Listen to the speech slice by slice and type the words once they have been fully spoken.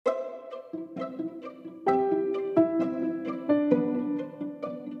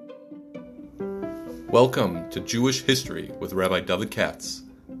Welcome to Jewish History with Rabbi David Katz,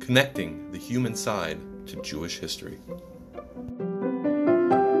 connecting the human side to Jewish history.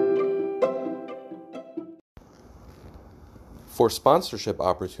 For sponsorship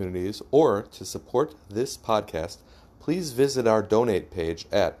opportunities or to support this podcast, please visit our donate page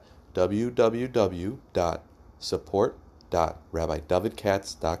at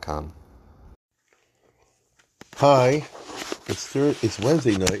www.support.rabbidavidkatz.com. Hi, it's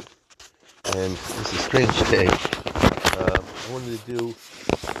Wednesday night, and it's a strange day. I wanted to do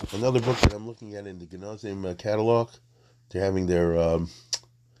another book that I'm looking at in the Genazim catalog. They're having their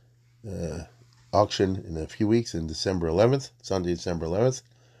auction in a few weeks, in December 11th, Sunday, December 11th,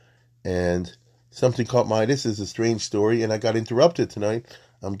 and something caught my eye. This is a strange story, and I got interrupted tonight.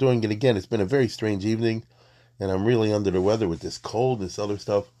 I'm doing it again. It's been a very strange evening, and I'm really under the weather with this cold, this other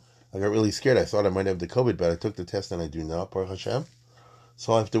stuff. I got really scared. I thought I might have the COVID, but I took the test and I do not, Baruch Hashem.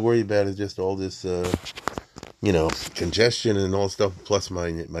 So all I have to worry about is just all this, congestion and all stuff, plus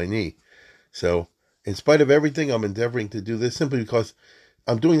my knee. So in spite of everything, I'm endeavoring to do this simply because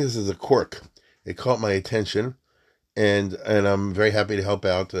I'm doing this as a quirk. It caught my attention, and I'm very happy to help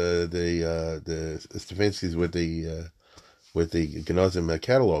out the Stefanskis with the Genazim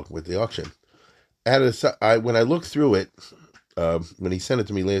catalog, with the auction. When I looked through it, when he sent it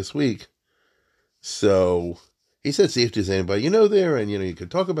to me last week, so he said, see if there's anybody there, and you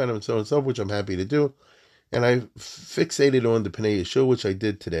could talk about him and so on and so forth, which I'm happy to do. And I fixated on the Pnei Yeshua, which I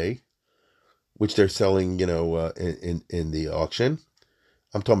did today, which they're selling, in the auction.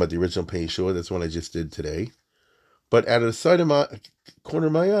 I'm talking about the original Pnei Yeshua. That's one I just did today. But out of the side of my corner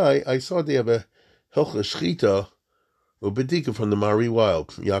of my eye, I saw they have a Hilcha Shchita Ubedika from the Mari Weil,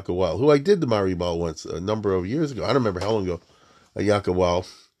 Yaakov Weil, who I did the Mari Weil once a number of years ago. I don't remember how long ago, Yaakov Weil.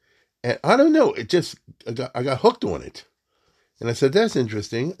 And I don't know, I got hooked on it. And I said, that's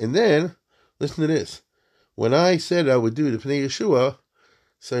interesting. And then, listen to this. When I said I would do the Pnei Yeshua,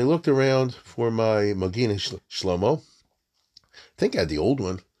 so I looked around for my Magina Shlomo. I think I had the old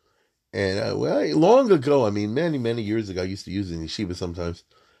one. And long ago, many, many years ago, I used to use it in yeshiva sometimes.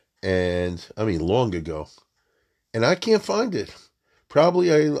 And, long ago. And I can't find it.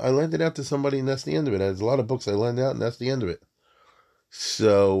 Probably I lent it out to somebody and that's the end of it. There's a lot of books I lend out and that's the end of it.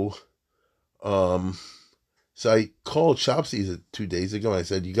 So I called Shopsies 2 days ago and I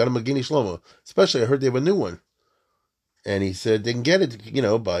said, you got a Magini Shlomo? Especially I heard they have a new one. And he said they can get it,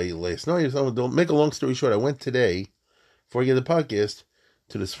 by last night or something. Don't make a long story short. I went today, before I get the podcast,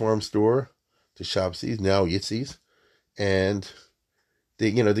 to this farm store, to Shopsies, now Yitzi's, and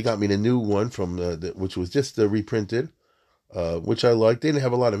they got me the new one from which was just reprinted, which I liked. They didn't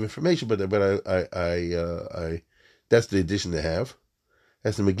have a lot of information, but I that's the edition they have.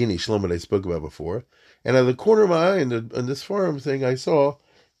 That's the McGinney Shlomo that I spoke about before. And out of the corner of my eye, in this farm thing, I saw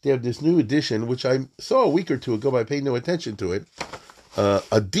they have this new edition, which I saw a week or two ago, but I paid no attention to it.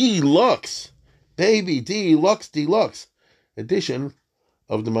 A deluxe edition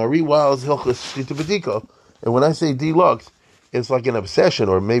of the Mari Weil's Hilchos Shchita B'dika. And when I say deluxe, it's like an obsession,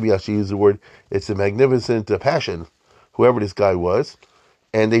 or maybe I should use the word, it's a magnificent passion, whoever this guy was.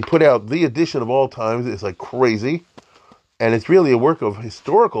 And they put out the edition of all times. It's like crazy. And it's really a work of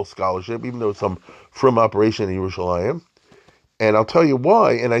historical scholarship, even though it's some from operation in Yerushalayim. And I'll tell you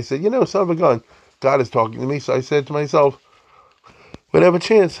why. And I said, son of a gun, God is talking to me. So I said to myself, when I have a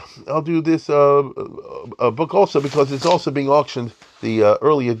chance, I'll do this a book also, because it's also being auctioned, the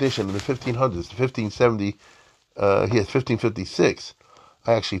early edition in the 1500s, the 1570, 1556.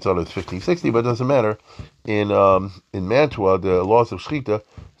 I actually thought it was 1560, but it doesn't matter. In Mantua, the Laws of Shchita,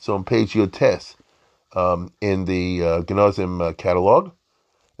 so on page Yud Tes, in the Genazim catalog.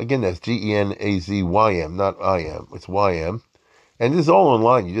 Again, that's Genazym, not I-M. It's Y-M. And this is all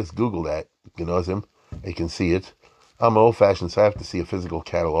online. You just Google that, Genazim. You can see it. I'm old-fashioned, so I have to see a physical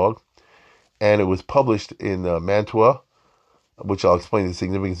catalog. And it was published in Mantua, which I'll explain the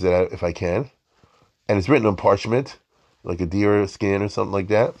significance of that if I can. And it's written on parchment, like a deer skin or something like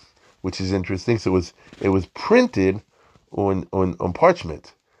that, which is interesting. So it was printed on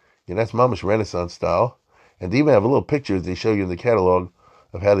parchment. And that's Mamish Renaissance style. And they even have a little pictures they show you in the catalog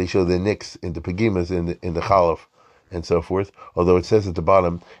of how they show the nicks in the pagimas in the chalaf and so forth. Although it says at the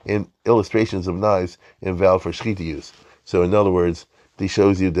bottom, in illustrations of knives invalid for shechita use. So in other words, they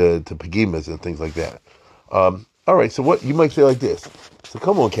shows you the pagimas and things like that. All right, so what you might say like this. So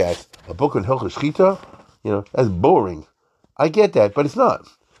come on, cats, a book on Hilchos Shchita, that's boring. I get that, but it's not.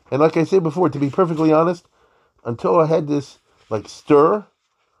 And like I said before, to be perfectly honest, until I had this stir,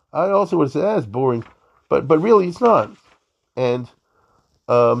 I also would have said, that's boring. But really, it's not. And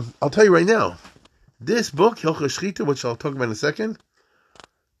I'll tell you right now, this book, Hilchos Shchita, which I'll talk about in a second,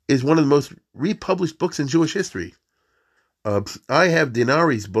 is one of the most republished books in Jewish history. I have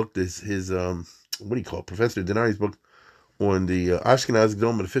Dinari's book, his what do you call it? Professor Dinari's book on the Ashkenaz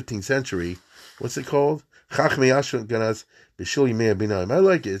Gedolim of the 15th century. What's it called? Chachmei Ashkenaz B'Shil Yimei Binaim. I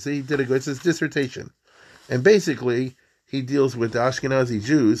like it. He did a good. It's his dissertation, and basically he deals with the Ashkenazi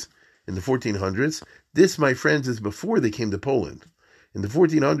Jews in the 1400s. This, my friends, is before they came to Poland. In the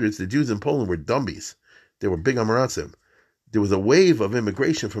 1400s, the Jews in Poland were dumbies. They were big Amaratzim. There was a wave of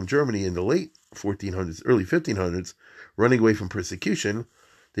immigration from Germany in the late 1400s, early 1500s, running away from persecution.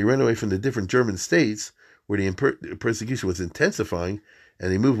 They ran away from the different German states where the persecution was intensifying,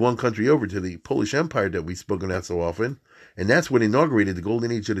 and they moved one country over to the Polish Empire that we've spoken about so often. And that's what inaugurated the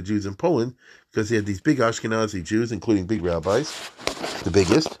golden age of the Jews in Poland, because they had these big Ashkenazi Jews, including big rabbis, the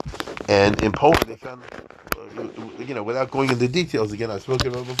biggest. And in Poland, they found, without going into details, again, I've spoken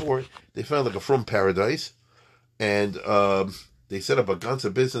about it before, they found like a frum paradise. And they set up a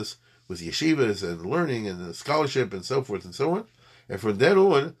ganze business with yeshivas and learning and scholarship and so forth and so on. And from then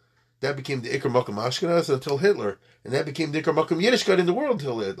on, that became the Iker Makom Ashkenaz until Hitler. And that became the Iker Makom Yiddishkeit in the world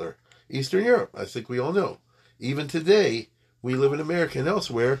until Hitler. Eastern Europe, I think we all know. Even today, we live in America and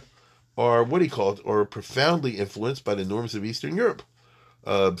elsewhere, are profoundly influenced by the norms of Eastern Europe.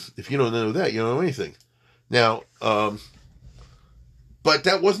 If you don't know that, you don't know anything. Now, but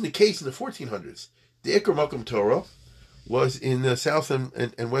that wasn't the case in the 1400s. The Iker Makom Torah was in the South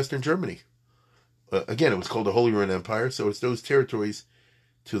and Western Germany. Again, it was called the Holy Roman Empire, so it's those territories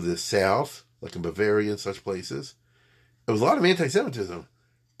to the south, like in Bavaria and such places. There was a lot of anti-Semitism.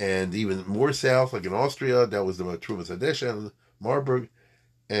 And even more south, like in Austria, that was the Trumas Hadeshen, Marburg.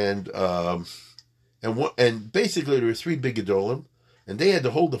 And basically there were three big Gedolim, and they had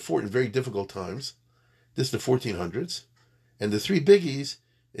to hold the fort in very difficult times. This is the 1400s. And the three biggies,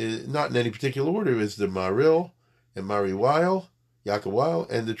 not in any particular order, is the Maril and Mari Weil, Yaakov Weil,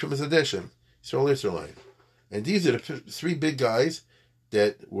 and the Trumas Hadeshen, Yisrael Yisraeline. And these are the three big guys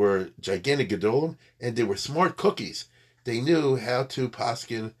that were gigantic Gedolim, and they were smart cookies. They knew how to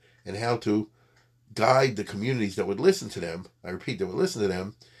paskin and how to guide the communities that would listen to them. I repeat, that would listen to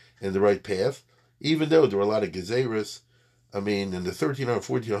them in the right path, even though there were a lot of gezeras. I mean, in the 1300s,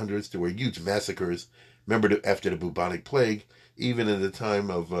 1400s, there were huge massacres. Remember, after the bubonic plague, even in the time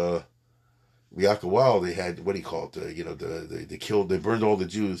of Yaakov Weil, they had, they burned all the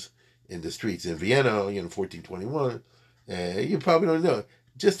Jews in the streets in Vienna, 1421. You probably don't know.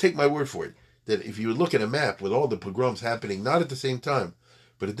 Just take my word for it, that if you look at a map with all the pogroms happening, not at the same time,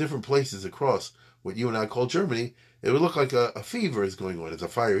 but at different places across what you and I call Germany, it would look like a fever is going on. There's a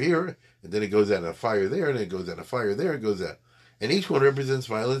fire here, and then it goes out, and a fire there, and then it goes out, a fire there, and it goes out. And each one represents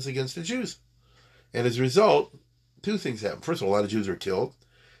violence against the Jews. And as a result, two things happen. First of all, a lot of Jews were killed.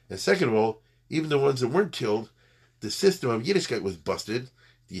 And second of all, even the ones that weren't killed, the system of Yiddishkeit was busted.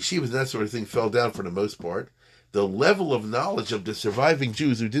 The yeshivas and that sort of thing fell down for the most part. The level of knowledge of the surviving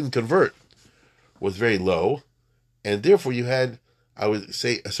Jews who didn't convert was very low. And therefore you had, I would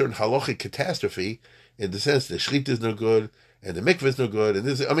say, a certain halachic catastrophe in the sense that shechita is no good and the mikveh is no good.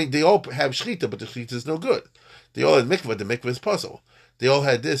 And they all have shechita, but the shechita is no good. They all had mikveh, the mikveh is puzzle. They all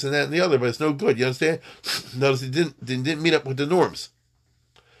had this and that and the other, but it's no good. You understand? Notice they didn't meet up with the norms.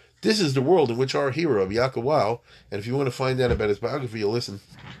 This is the world in which our hero, Yaakov Weil, and if you want to find out about his biography, you'll listen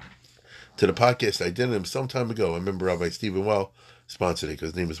to the podcast I did him some time ago. I remember Rabbi Stephen Weil sponsored it because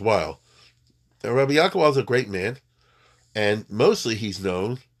his name is Weil. And Rabbi Yaakov Weil is a great man, and mostly he's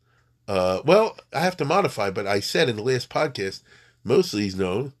known, I have to modify, but I said in the last podcast, mostly he's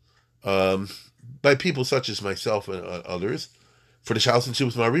known by people such as myself and others for the Shalos and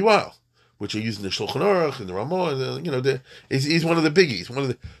Shubas Mari Weil, which are used in the Shulchan Aruch and the Ramah, and he's one of the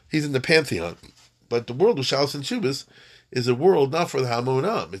biggies. He's in the pantheon. But the world of Shalos and Shubas is a world not for the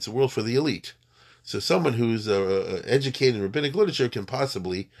Hamonam. It's a world for the elite. So someone who's educated in rabbinic literature can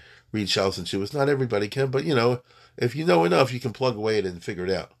possibly read Shalos and Shubas. Not everybody can, but if you know enough, you can plug away at it and figure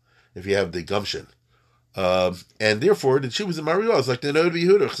it out. If you have the gumption, and therefore the Shubas and Mari Weil is like the Nod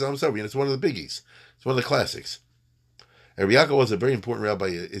Yehuda Chazam Sabri, and it's one of the biggies. It's one of the classics. And Rabbi Yaakov was a very important rabbi,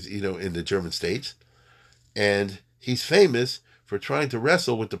 in the German states, and he's famous for trying to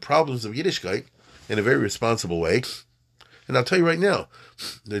wrestle with the problems of Yiddishkeit in a very responsible way. And I'll tell you right now,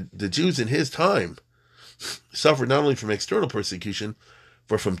 the Jews in his time suffered not only from external persecution,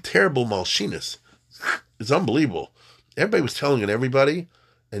 but from terrible malshinus. It's unbelievable. Everybody was telling on everybody,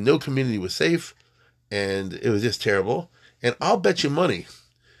 and no community was safe, and it was just terrible. And I'll bet you money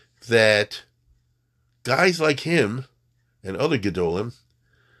that guys like him and other Gedolim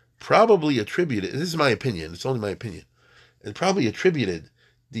probably attributed, and this is my opinion, it's only my opinion, and probably attributed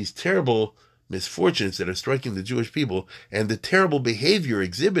these terrible misfortunes that are striking the Jewish people and the terrible behavior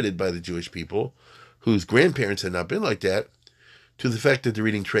exhibited by the Jewish people, whose grandparents had not been like that, to the fact that they're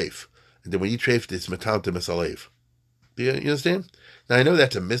eating treif. And then when you eat treif, it's matam to masalev. Do you understand? Now, I know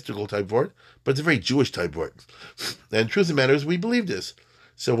that's a mystical type word, but it's a very Jewish type word. And the truth of the matter is, we believe this.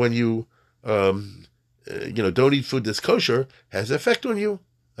 So when you, don't eat food that's kosher, has an effect on you.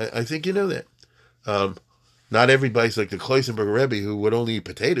 I think you know that. Not everybody's like the Kloisenberg Rebbe, who would only eat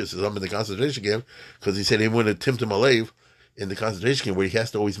potatoes as I'm in the concentration camp, because he said he wanted Timtum Alev in the concentration camp, where he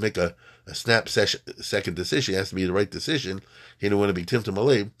has to always make a second decision. It has to be the right decision. He didn't want to be Timtum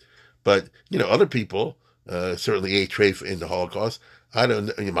Alev. But, other people certainly ate treif in the Holocaust.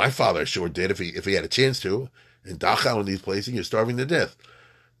 My father sure did if he had a chance to. In Dachau and these places, you're starving to death.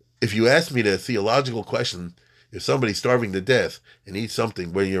 If you ask me the theological question, if somebody's starving to death and eats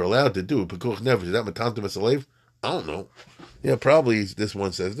something where you're allowed to do it, pekuach nefesh, is that matantum asalev? I don't know. Yeah, probably this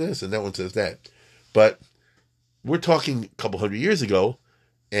one says this and that one says that. But we're talking a couple hundred years ago,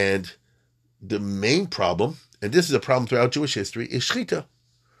 and the main problem, and this is a problem throughout Jewish history, is shechita.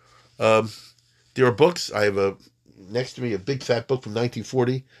 There are books. I have next to me a big fat book from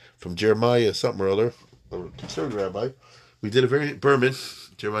 1940 from Jeremiah something or other, a conservative rabbi. We did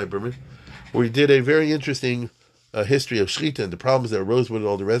Jeremiah Berman, where he did a very interesting history of shechita and the problems that arose with it,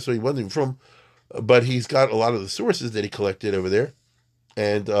 all the rest. So he wasn't even from, but he's got a lot of the sources that he collected over there.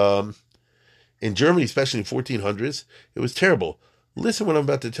 And in Germany, especially in 1400s, it was terrible. Listen what I'm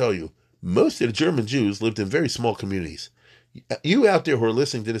about to tell you. Most of the German Jews lived in very small communities. You out there who are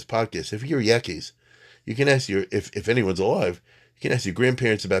listening to this podcast, if you're Yakis, you can ask if anyone's alive, you can ask your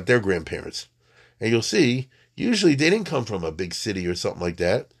grandparents about their grandparents. And you'll see, usually they didn't come from a big city or something like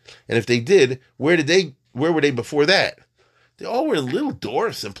that. And if they did, where were they before that? They all were in little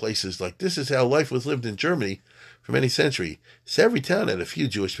dwarfs and places. Like, this is how life was lived in Germany for many centuries. So every town had a few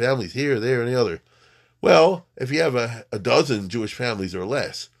Jewish families here, there, and the other. Well, if you have a dozen Jewish families or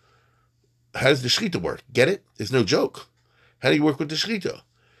less, how does the shechita work? Get it? It's no joke. How do you work with the shechita?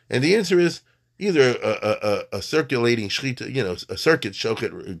 And the answer is either a circulating shechita, a circuit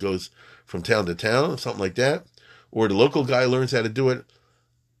shochet goes from town to town, something like that, or the local guy learns how to do it.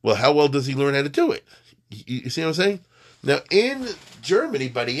 Well, how well does he learn how to do it? You see what I'm saying? Now, in Germany,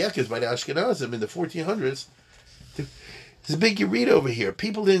 by the Yekkes, by the Ashkenazim, in the 1400s, there's a big Yerid over here.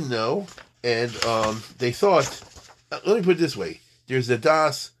 People didn't know, and they thought, let me put it this way. There's the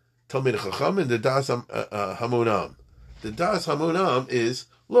Das Talmid Chacham and the Das Hamonam. The Das Hamonam is,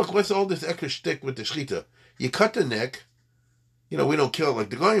 look, what's all this extra shtick with the shechita? You cut the neck. We don't kill it like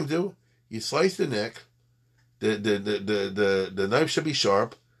the Goyim do. You slice the neck. The knife should be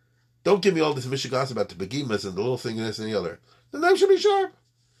sharp. Don't give me all this mishigas about the begimas and the little thing and this and the other. The knife should be sharp.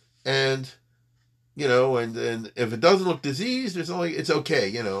 And, and if it doesn't look diseased, it's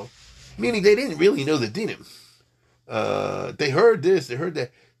okay, Meaning they didn't really know the dinim. They heard this, they heard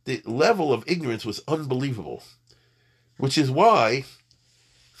that. The level of ignorance was unbelievable. Which is why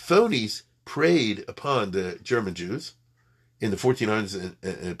phonies preyed upon the German Jews in the 1400s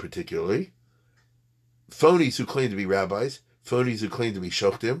in particularly. Phonies who claimed to be rabbis, phonies who claimed to be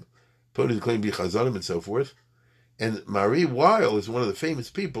shochtim, phonies who claimed to be chazanim, and so forth. And Marie Weil is one of the famous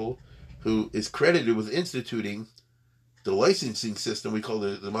people who is credited with instituting the licensing system we call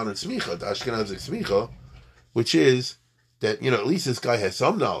the modern smicha, the Ashkenazic smicha, which is that, at least this guy has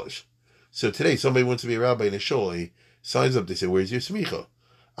some knowledge. So today, somebody wants to be a rabbi in a shul, he signs up, they say, where's your smicha?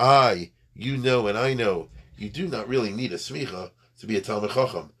 And I know, you do not really need a smicha to be a Talmid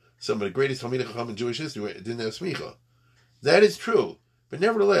Chacham. Some of the greatest Talmid Chacham in Jewish history didn't have smicha. That is true. But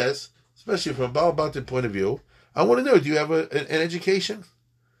nevertheless, especially from a Baal Batin point of view, I want to know, do you have an education?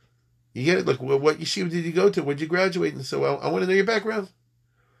 You get it? Like, what yeshiva did you go to? When did you graduate? And so I want to know your background.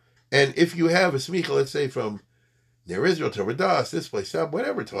 And if you have a smicha, let's say from Ner Israel to Radas, this place, that,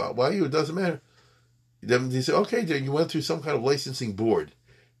 whatever, to YU, it doesn't matter. Then they say, okay, then you went through some kind of licensing board.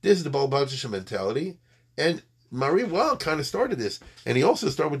 This is the Baal Batisha mentality. And Marie Weil kind of started this. And he also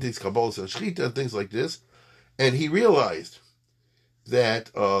started with these Kabbalas and Shechita and things like this. And he realized that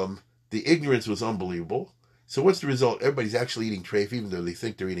the ignorance was unbelievable. So what's the result? Everybody's actually eating treif, even though they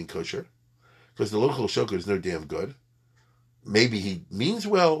think they're eating kosher. Because the local shoker is no damn good. Maybe he means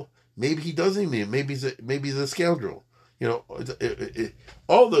well. Maybe he doesn't mean. Maybe he's a scoundrel.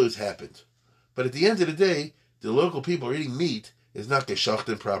 All those happened. But at the end of the day, the local people are eating meat is not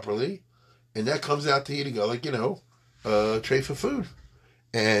geshachted properly. And that comes out to eating, treif of food.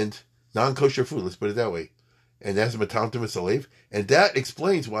 And non-kosher food, let's put it that way. And that's matamtim asalev. And that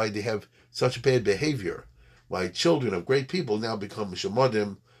explains why they have such bad behavior. Why children of great people now become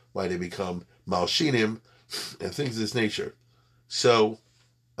shemodim, why they become malshinim, and things of this nature. So,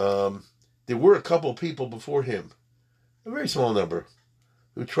 there were a couple people before him, a very small number,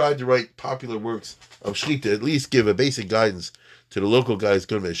 who tried to write popular works of Shechita, at least give a basic guidance to the local guys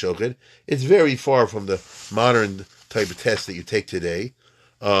going to Shochet. It's very far from the modern type of test that you take today.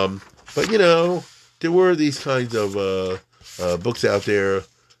 But, there were these kinds of books out there.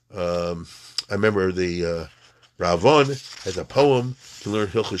 I remember the Ravon has a poem to learn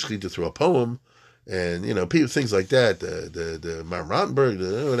Hilchos Shechita through a poem. And, people, things like that, the Maram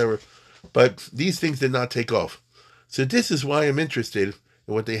Rottenberg, whatever. But these things did not take off. So this is why I'm interested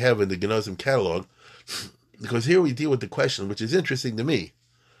in what they have in the Genazim catalog, because here we deal with the question, which is interesting to me.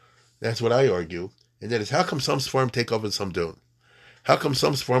 That's what I argue. And that is, how come some Sfarim take off and some don't? How come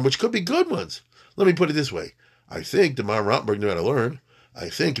some Sfarim, which could be good ones? Let me put it this way. I think the Maram Rottenberg knew how to learn. I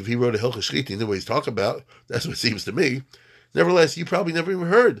think if he wrote a Hilchos Shechita, he knew what he's talking about. That's what it seems to me. Nevertheless, you probably never even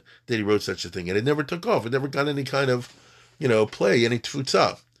heard that he wrote such a thing, and it never took off. It never got any kind of, play, any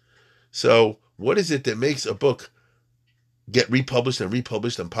tfutza. So what is it that makes a book get republished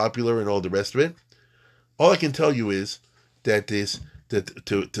and popular and all the rest of it? All I can tell you is that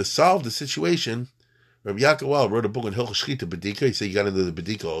to solve the situation, Rabbi Yaakov Weil wrote a book on Hilchos Shechita B'dika. He said you got into the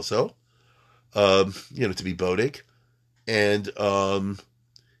B'dika also, to be Bodek. And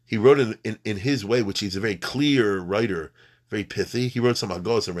he wrote it in his way, which he's a very clear writer, very pithy. He wrote some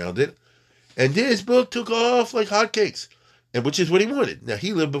agos around it. And this book took off like hotcakes, and which is what he wanted. Now,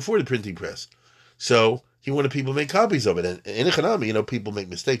 he lived before the printing press. So he wanted people to make copies of it. And in Echanami, people make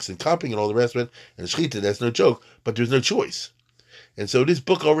mistakes in copying and all the rest of it. And Shechita, that's no joke, but there's no choice. And so this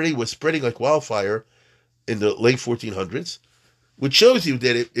book already was spreading like wildfire in the late 1400s, which shows you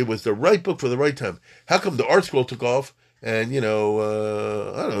that it was the right book for the right time. How come the Art Scroll took off and, I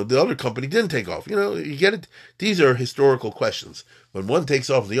don't know, the other company didn't take off? You get it? These are historical questions. When one takes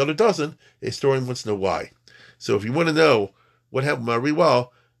off and the other doesn't, a historian wants to know why. So if you want to know what happened with Mariwal,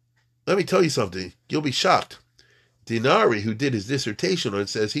 let me tell you something. You'll be shocked. Dinari, who did his dissertation on it,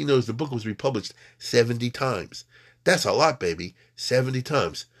 says he knows the book was republished 70 times. That's a lot, baby. 70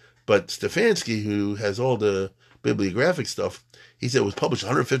 times. But Stefanski, who has all the bibliographic stuff, he said it was published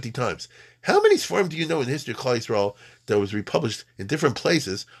 150 times. How many Sfarim do you know in the history of Klal Yisrael that was republished in different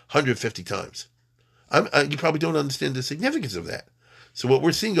places 150 times? You probably don't understand the significance of that. So what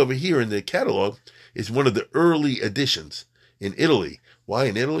we're seeing over here in the catalog is one of the early editions in Italy. Why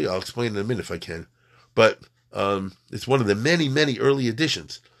in Italy? I'll explain in a minute if I can. But it's one of the many, many early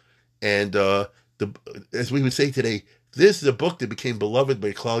editions. And as we would say today, this is a book that became beloved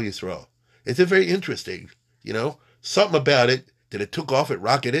by Klal Yisrael. It's a very interesting, something about it that it took off, it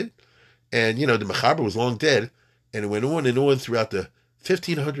rocketed. And, the Mechaber was long dead. And it went on and on throughout the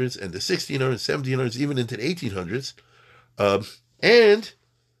 1500s and the 1600s, 1700s, even into the 1800s. And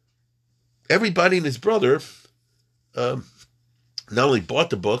everybody and his brother not only bought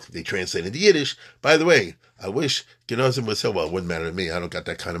the book, they translated the Yiddish. By the way, I wish Genazim would sell, well, it wouldn't matter to me. I don't got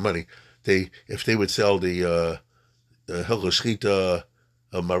that kind of money. If they would sell the Hilchos Shechita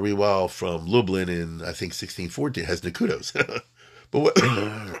Mariwal from Lublin in, I think, 1614, has Nekudos. But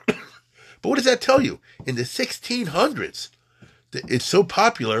what does that tell you? In the 1600s, it's so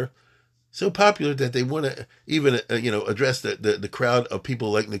popular that they want to even, address the crowd of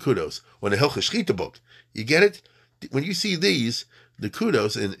people like Nekudos on the Hilchos Shechita book. You get it? When you see these,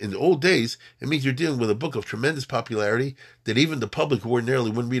 Nekudos, in the old days, it means you're dealing with a book of tremendous popularity that even the public who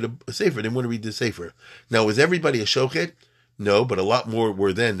ordinarily wouldn't read a sefer, they want to read the sefer. Now, was everybody a shochet? No, but a lot more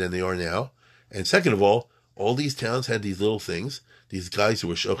were then than they are now. And second of all these towns had these little things, these guys who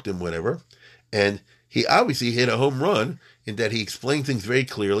were shochtim, whatever. And he obviously hit a home run in that he explained things very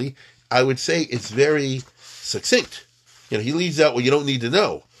clearly. I would say it's very succinct. He leaves out what you don't need to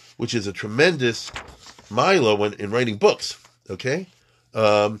know, which is a tremendous milo in writing books. Okay?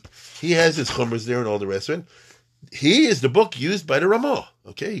 He has his chumras there and all the rest of it. He is the book used by the Ramah.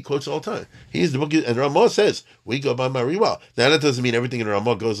 Okay? He quotes all the time. He is the book, and Ramah says, we go by Mariwal. Now, that doesn't mean everything in the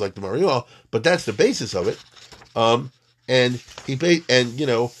Ramah goes like the Mariwal, but that's the basis of it.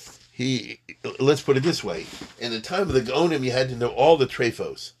 Let's put it this way. In the time of the Gaonim, you had to know all the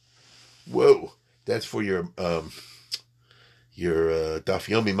trefos. Whoa. That's for your Daf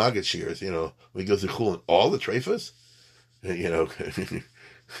Yomi Maggid shears, when he goes to Chulin, all the trefos?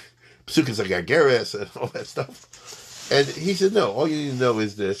 Psukas like Agares and all that stuff. And he said, no, all you need to know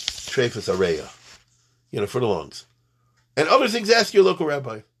is the trefos areya, for the lungs. And other things, ask your local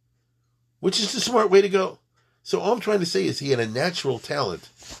rabbi, which is the smart way to go. So all I'm trying to say is he had a natural talent,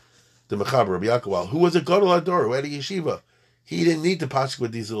 the Mechaber, Rabbi Yaakov Weil, who was a Gadol Hador, who had a yeshiva. He didn't need to pashk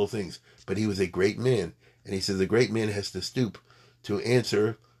with these little things, but he was a great man. And he says the great man has to stoop to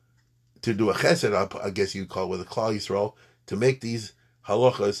answer, to do a chesed, I guess you call it, with a Klal Yisrael, to make these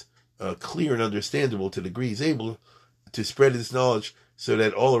halachas clear and understandable to the degree he's able to spread his knowledge so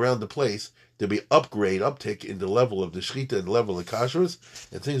that all around the place there'll be uptick in the level of the shechita and the level of kashrus,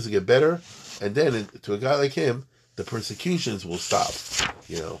 and things will get better. And then to a guy like him, the persecutions will stop,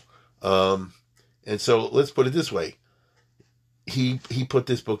 And so let's put it this way. He put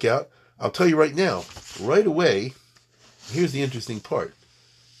this book out. I'll tell you right now, right away, here's the interesting part.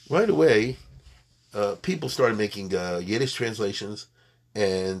 Right away, people started making Yiddish translations,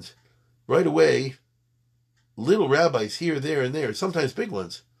 and right away, little rabbis here, there, and there, sometimes big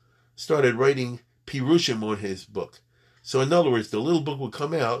ones, started writing pirushim on his book. So in other words, the little book would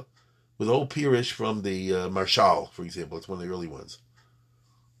come out with old pirush from the Marshal, for example. It's one of the early ones.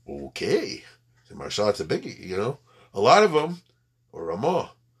 Okay. The Marshal, it's a biggie, A lot of them, or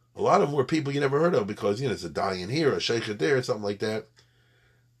Ramah, a lot of them were people you never heard of because, there's a dayan here, a sheikh there, something like that.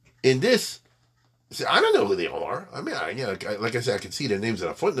 In this, see, I don't know who they all are. I mean, like I said, I can see their names in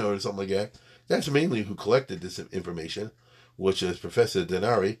a footnote or something like that. That's mainly who collected this information, which is Professor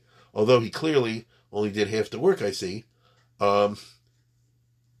Denari, although he clearly only did half the work, I see. Let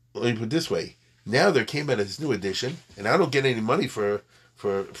me put it this way. Now there came out this new edition, and I don't get any money for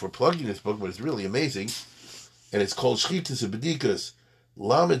plugging this book, but it's really amazing. And it's called Shchitas B'dikas,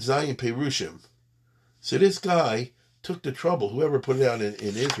 Lamed Zayin Perushim. So this guy took the trouble, whoever put it out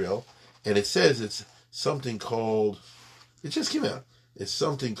in Israel, and it says it's something called, it just came out, it's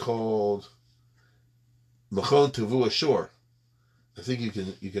something called Machon Tavua Shor. I think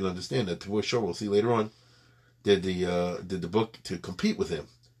you can understand that. Tavua Shor, we'll see later on, did the book to compete with him.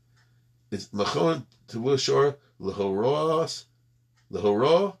 It's Machon Tavua Shor, L'Horah,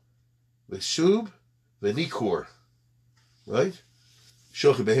 V'Shub, V'Nikur. Right?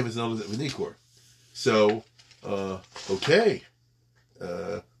 Shocheh Behem is known as V'Nikur. So, okay.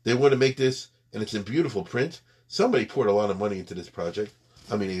 They want to make this, and it's in beautiful print. Somebody poured a lot of money into this project.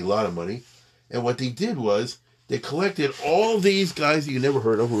 I mean, a lot of money. And what they did was, they collected all these guys that you never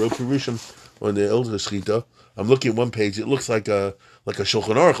heard of who wrote Pirushim on the Elder Shechita. I'm looking at one page. It looks like a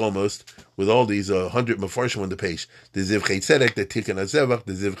Shulchan Aruch almost, with all these 100 Mefarshim on the page. The Zivchei Tzedek, the Tikkun HaZevach,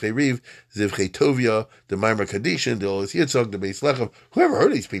 the Zivchei Riv, Zivchei Tovia, the Maimer Kadishin, the Olis Yitzchak, the Beis Lechem. Whoever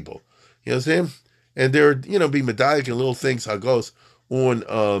heard of these people? You know what I'm saying? And they're, being medayik and little things, hagos, on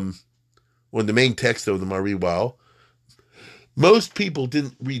the main text of the Mariwal. Most people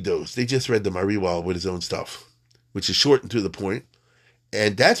didn't read those. They just read the Mariwal with his own stuff, which is short and to the point.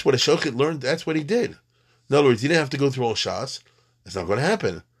 And that's what a shochet learned. That's what he did. In other words, you didn't have to go through all Shas. That's not going to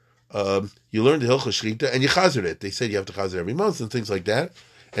happen. You learned the Hilchos Shechita and you chazer it. They said you have to chazer every month and things like that.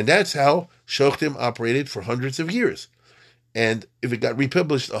 And that's how shochtim operated for hundreds of years. And if it got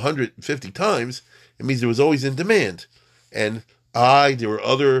republished 150 times, it means there was always in demand. And there were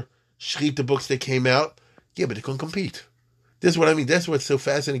other Shechita books that came out. Yeah, but they couldn't compete. This is what I mean. That's what's so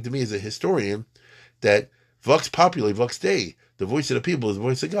fascinating to me as a historian, that Vox Populi, Vox Dei, the voice of the people is the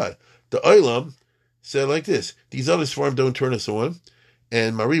voice of God. The Olam said like this: these other Sfarim don't turn us on,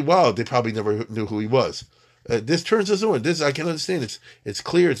 and Mariwal, they probably never knew who he was. This turns us on. This I can understand. It's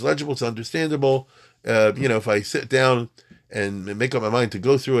clear, it's legible, it's understandable. If I sit down and make up my mind to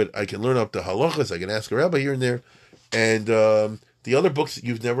go through it, I can learn up the halachas. I can ask a rabbi here and there, and the other books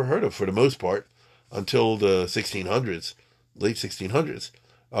you've never heard of for the most part until the 1600s. Late 1600s,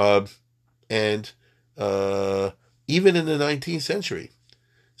 and even in the 19th century.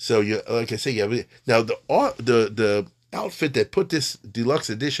 So you, like I say, you have now the outfit that put this deluxe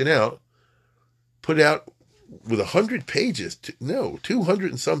edition out, put it out with 100 pages. 200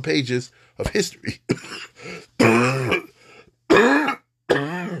 and some pages of history. You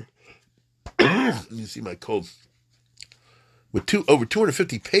see my cold. With over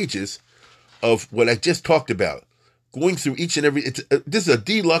 250 pages of what I just talked about. Going through each and every, this is a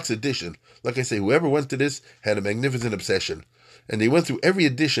deluxe edition. Like I say, whoever went to this had a magnificent obsession. And they went through every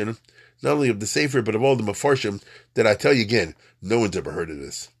edition, not only of the Sefer, but of all the Mefarshim, that I tell you again, no one's ever heard of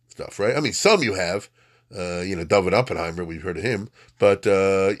this stuff, right? I mean, some you have, David Oppenheimer, we've heard of him, but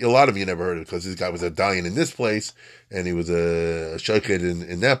a lot of you never heard of it, because this guy was a dayan in this place, and he was a shochet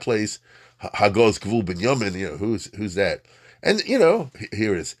in that place. Hagos Gvul Binyamin, who's that? And, here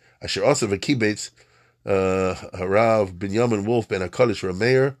it is. Asher also v'kibetz, Harav Binyamin Wolf Ben HaKadosh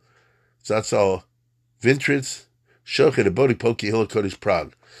Rameir Zatzal Vintritz Shochet Abodi Poki Hill Kodesh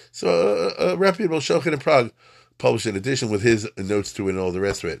Prague. So a reputable shochet in Prague published an edition with his notes to it and all the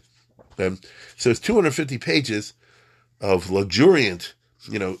rest of it. So it's 250 pages of luxuriant,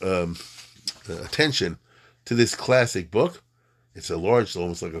 attention to this classic book. It's a large,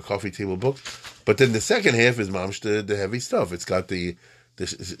 almost like a coffee table book. But then the second half is mamish the heavy stuff. It's got the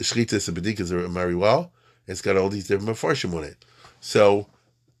Shchitas and B'dikas of Mariwal. It's got all these different Mefarshim on it. So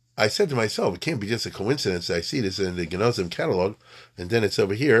I said to myself, it can't be just a coincidence that I see this in the Genozim catalog, and then it's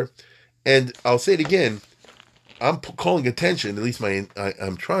over here. And I'll say it again, I'm calling attention, at least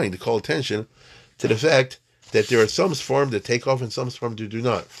I'm trying to call attention to the fact that there are some Sfarim that take off and some Sfarim that do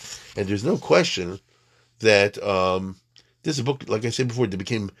not. And there's no question that this is a book, like I said before, that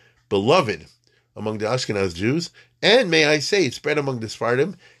became beloved among the Ashkenaz Jews, and may I say, it spread among the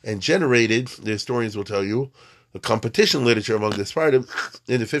Sephardim and generated, the historians will tell you, a competition literature among the Sephardim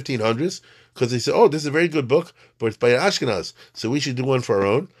in the 1500s, because they said, oh, this is a very good book, but it's by Ashkenaz, so we should do one for our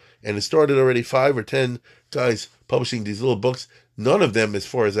own. And it started already 5 or 10 guys publishing these little books. None of them, as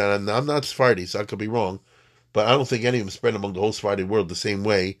far as that, I'm not Sephardi, so I could be wrong, but I don't think any of them spread among the whole Sephardi world the same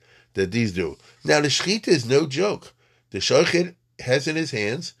way that these do. Now, the Shechita is no joke. The Shochet has in his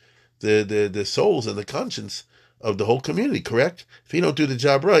hands the souls and the conscience of the whole community, correct? If he don't do the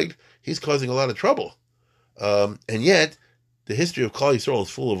job right, he's causing a lot of trouble. And yet, the history of Klal Yisrael is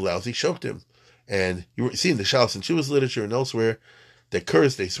full of lousy Shoftim. And you see in the Shalos and Chuvas literature and elsewhere, they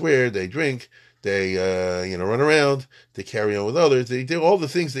curse, they swear, they drink, they run around, they carry on with others, they do all the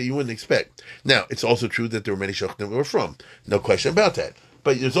things that you wouldn't expect. Now, it's also true that there were many Shoftim that were from. No question about that.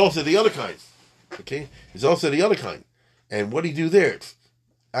 But there's also the other kind. Okay? There's also the other kind. And what do you do there?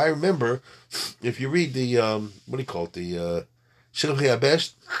 I remember, if you read the, what do you call it, the Shilchei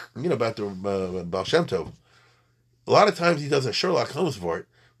HaBesh, about the Baal Shem Tov, a lot of times he does a Sherlock Holmes for it,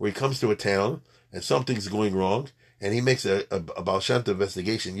 where he comes to a town, and something's going wrong, and he makes a Baal Shem Tov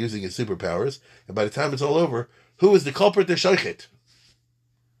investigation using his superpowers, and by the time it's all over, who is the culprit? The Shochet.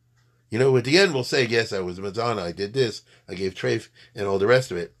 At the end we'll say, yes, I was Madonna, I did this, I gave treif, and all the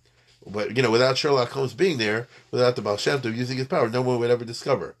rest of it. But, without Sherlock Holmes being there, without the Baal Shem Tov using his power, no one would ever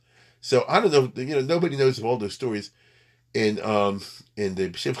discover. So, I don't know, nobody knows if all those stories in the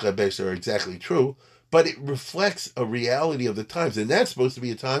Shilchei HaBesh are exactly true, but it reflects a reality of the times, and that's supposed to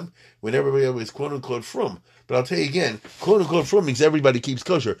be a time when everybody was quote-unquote frum. But I'll tell you again, quote-unquote frum means everybody keeps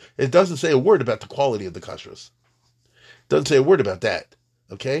kosher. It doesn't say a word about the quality of the kashrus. It doesn't say a word about that,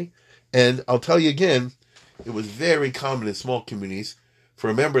 okay? And I'll tell you again, it was very common in small communities for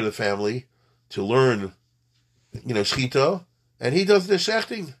a member of the family to learn, shchita, and he does the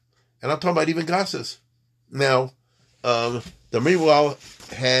shechting. And I'm talking about even gassas. Now, the Meanwhile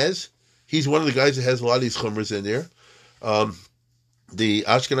he's one of the guys that has a lot of these chumras in there. The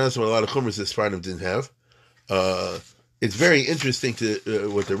Ashkenaz have a lot of chumras that Sephardim didn't have. It's very interesting to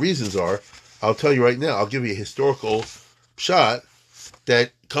what the reasons are. I'll tell you right now, I'll give you a historical shot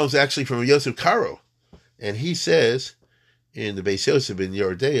that comes actually from Yosef Karo. And he says, in the Beis Yosef in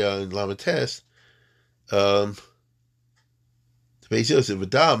Yordea in Lamates, the Beis Yosef,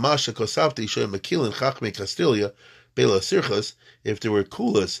 V'da Masha Kosavti Shoy Makilin Chachmei Castilia Bela Sirchas, if there were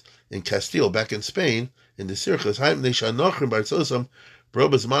kulas in Castile, back in Spain, in the Sirchas, Haim Nesha Nochrim Barzosam,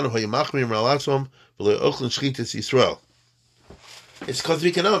 Brobas Manu Hayamachmim Ralatzom, V'le Ochlin Shchitas Yisrael. It's because of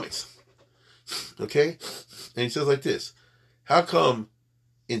economics. Okay? And he says like this, how come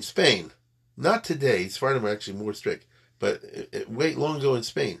in Spain, not today, Sephardim are actually more strict, but way long ago in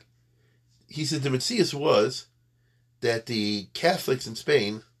Spain, he said the Metzias was that the Catholics in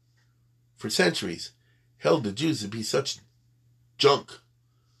Spain, for centuries, held the Jews to be such junk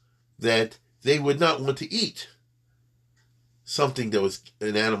that they would not want to eat something that was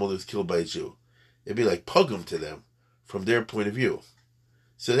an animal that was killed by a Jew. It'd be like pogrom to them from their point of view.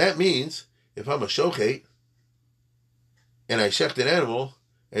 So that means if I'm a shochet and I shecht an animal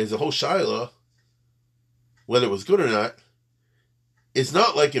and there's a whole shiloh, whether it was good or not, it's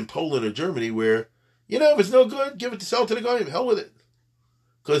not like in Poland or Germany where, if it's no good, give it to sell to the guy, hell with it.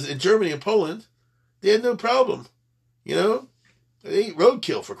 Because in Germany and Poland, they had no problem. They eat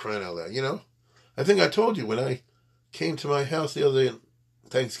roadkill for crying out loud, I think I told you when I came to my house the other day on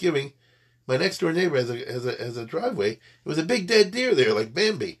Thanksgiving, my next door neighbor has a driveway. It was a big dead deer there, like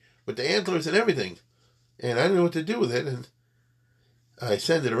Bambi, with the antlers and everything. And I didn't know what to do with it. And I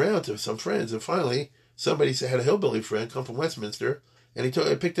sent it around to some friends. And finally, somebody had a hillbilly friend come from Westminster. And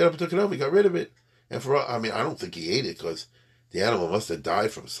I picked it up and took it home. He got rid of it. And I don't think he ate it because the animal must have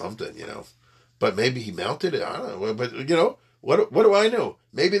died from something, But maybe he mounted it. I don't know. But, what do I know?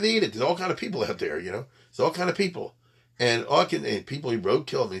 Maybe they eat it. There's all kind of people out there, There's all kind of people. And people eat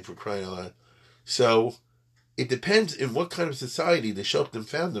roadkill, for crying out loud. So it depends in what kind of society the Shoftim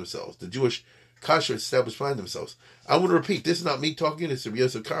found themselves, the Jewish kasher established find themselves. I want to repeat, this is not me talking, it's Rabbi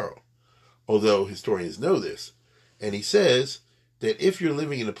Yosef Karo, although historians know this. And he says that if you're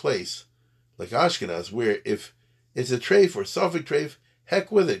living in a place like Ashkenaz, where if it's a treif or Suffolk treif,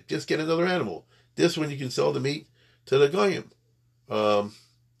 heck with it, just get another animal. This one you can sell the meat to the goyim.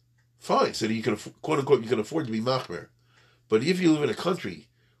 Fine, so that you can, quote unquote, you can afford to be machmer. But if you live in a country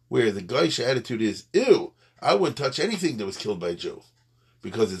where the Geisha attitude is, ew, I wouldn't touch anything that was killed by a Jew,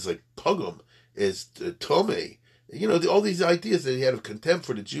 because it's like pogrom, it's tome, all these ideas that he had of contempt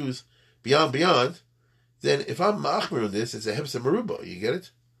for the Jews beyond, then if I'm machmer on this, it's a hefsa meruba. You get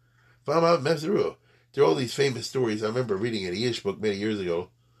it? If I'm out mefzeru, there are all these famous stories. I remember reading in a Yiddish book many years ago.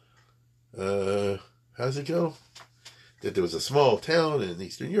 How's it go? That there was a small town in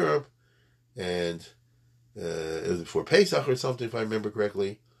Eastern Europe, and it was before Pesach or something, if I remember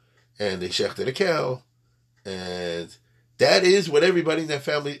correctly, and they shechted a cow, and that is what everybody in that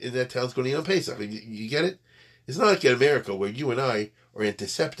family, in that town, is going to eat on Pesach. You get it? It's not like in America where you and I are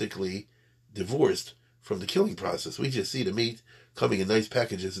antiseptically divorced from the killing process. We just see the meat coming in nice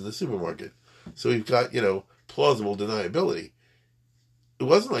packages in the supermarket. So we've got, plausible deniability. It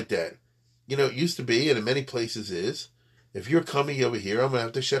wasn't like that. It used to be, and in many places is, if you're coming over here, I'm going to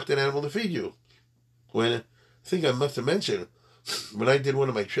have to shecht an animal to feed you. When, I think I must have mentioned, when I did one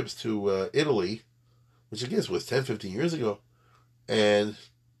of my trips to Italy, which I guess was 10, 15 years ago, and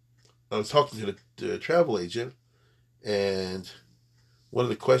I was talking to the travel agent, and one of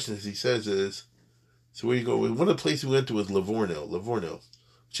the questions he says is, so where you go? One of the places we went to was Livorno,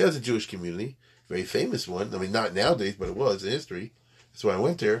 which has a Jewish community, very famous one. I mean, not nowadays, but it was in history. That's why I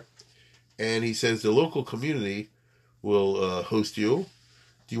went there. And he says the local community will host you.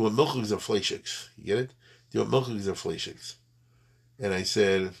 Do you want milchigs or fleischiks? You get it? Do you want milchigs or fleischiks? And I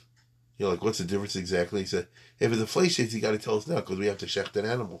said, what's the difference exactly? He said, if it's a fleischiks, you got to tell us now, because we have to shecht an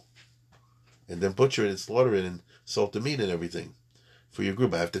animal. And then butcher it and slaughter it and salt the meat and everything for your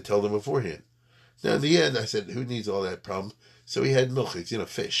group. I have to tell them beforehand. Now, in the end, I said, who needs all that problem? So he had milchiks,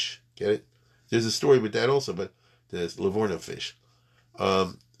 fish. Get it? There's a story with that also, but there's Livorno fish.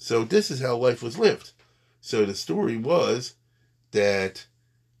 So this is how life was lived. So the story was that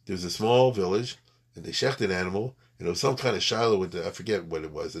there was a small village, and they shechted an animal, and it was some kind of shiloh with I forget what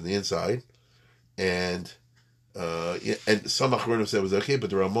it was, on the inside. And some achronim said it was okay, but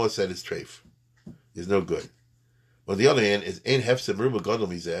the Ramah said it's treif. It's no good. On the other hand, it's ein hefsem ruba gadol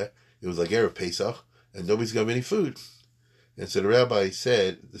mizeh. It was like Erev Pesach, and nobody's got any food. And so the rabbi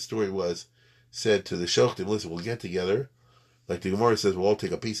said to the shochtim, listen, we'll get together, like the Gemara says, we'll all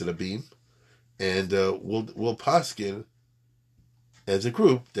take a piece of the beam, and we'll paskin as a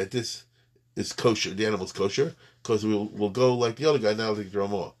group that this is kosher, the animal's kosher, because we'll go like the other guy, now like the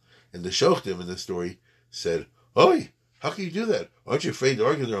Ramah. And the shochtim in this story said, Oi, how can you do that? Aren't you afraid to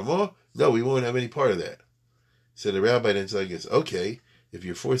argue with the Ramah? No, we won't have any part of that. So the rabbi then said, I guess, okay, if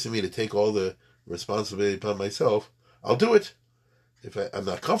you're forcing me to take all the responsibility upon myself, I'll do it. If I'm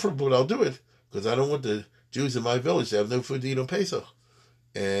not comfortable, I'll do it, because I don't want the Jews in my village to have no food to eat on Pesach.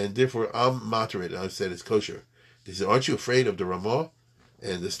 And therefore, I'm moderate, and I said it's kosher. They said, aren't you afraid of the Ramah?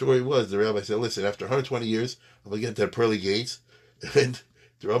 And the story was, the rabbi said, listen, after 120 years, I'm going to get to the pearly gates, and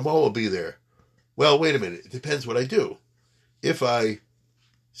the Ramah will be there. Well, wait a minute. It depends what I do. If I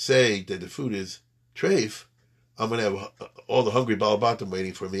say that the food is treif, I'm going to have all the hungry Balabatim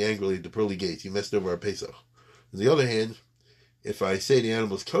waiting for me angrily at the pearly gates. You messed over our Pesach. On the other hand, if I say the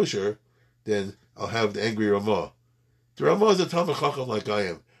animal's kosher, then I'll have the angry Ramah. The Ramah is a Talmid Chacham like I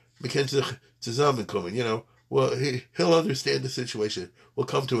am. McKenzie Zusammenkommen, Well, he'll understand the situation. We'll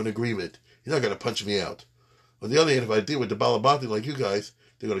come to an agreement. He's not going to punch me out. On the other hand, if I deal with the Balabatim like you guys,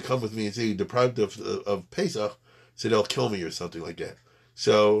 they're going to come with me and say you're deprived of Pesach, so they'll kill me or something like that.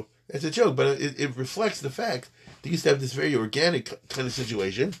 So it's a joke, but it reflects the fact they used to have this very organic kind of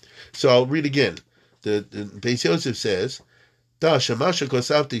situation. So I'll read again. The Beis Yosef says, Da Shamasha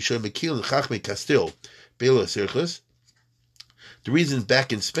Kosavti Shemekil Chachme Castile Bela Sirchus. The reason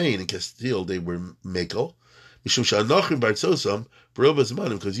back in Spain, in Castile, they were Mekel, Mishum Shanochim Bartzosam, Barobas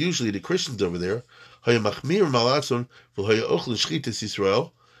Manim, because usually the Christians over there, Haya Machmir Malatzon, Haya Ochl Shchitas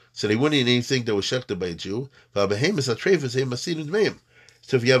Yisrael, so they wouldn't eat anything that was shechted by a Jew. Vabehemus Atrefus He Masidim Dmeim.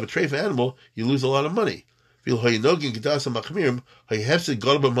 So if you have a treif animal, you lose a lot of money. So it'd be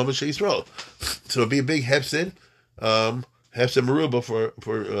a big hefsid, hefsid meruba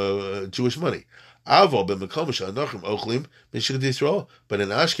for Jewish money. But in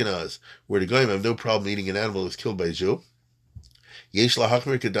Ashkenaz, where the goyim have no problem eating an animal that's killed by a Jew, they should be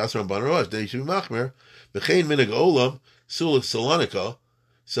machmir Salonika.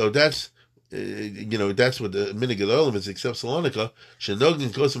 So that's that's what the minig olam is, except Salonika.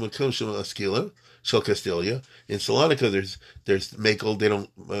 Shenogin kosim akim askilim shel Castilia. In Salonika, there's makel. They don't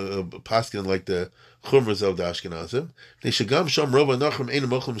paskin like the chumras of the Ashkenazim. They shagam sham rova nachrim ein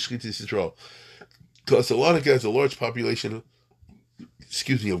mochel mishchitis Yisrael. Because Salonika has a large population,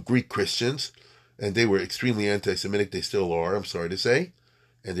 of Greek Christians, and they were extremely anti-Semitic. They still are, I'm sorry to say.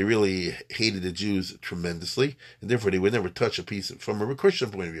 and they really hated the Jews tremendously, and therefore they would never touch a piece from a Christian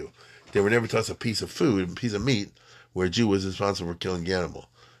point of view. They would never touch a piece of food, a piece of meat, where a Jew was responsible for killing the animal.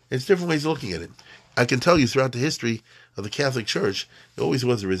 It's different ways of looking at it. I can tell you throughout the history of the Catholic Church, there always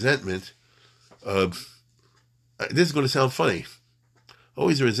was a resentment of, this is going to sound funny,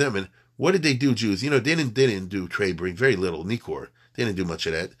 always a resentment. What did they do, Jews? They didn't do trade bring, very little, nikor. They didn't do much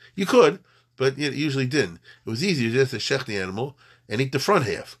of that. You could, but it usually didn't. It was easier just to shech the animal and eat the front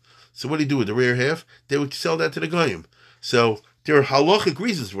half. So what do you do with the rear half? They would sell that to the goyim. So there are halachic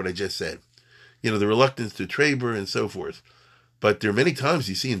reasons for what I just said. The reluctance to traber and so forth. But there are many times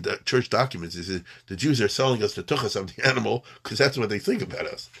you see in church documents, it says the Jews are selling us the tuchas of the animal because that's what they think about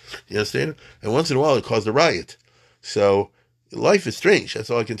us. You understand? And once in a while it caused a riot. So life is strange. That's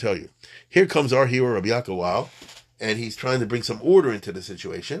all I can tell you. Here comes our hero, Rabbi Yaakov Weil, and he's trying to bring some order into the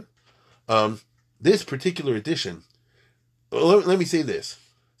situation. This particular edition, let me say this.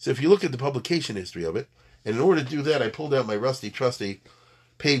 So if you look at the publication history of it, and in order to do that, I pulled out my rusty, trusty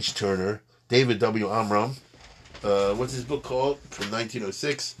page turner, David W. Amram. What's his book called? From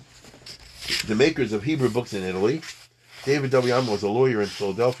 1906. The makers of Hebrew books in Italy. David W. Amram was a lawyer in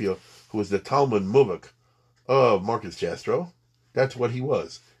Philadelphia who was the Talmud Muvak of Marcus Jastrow. That's what he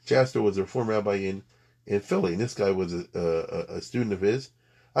was. Jastrow was a reform rabbi in Philly, and this guy was a student of his.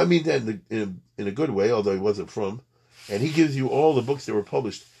 I mean that in a good way, although he wasn't from. And he gives you all the books that were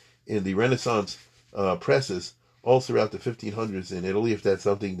published in the Renaissance presses all throughout the 1500s in Italy, if that's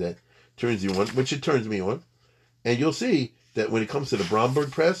something that turns you on, which it turns me on. And you'll see that when it comes to the Bromberg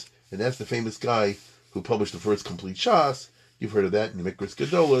Press, and that's the famous guy who published the first complete Shas, you've heard of that in Mikras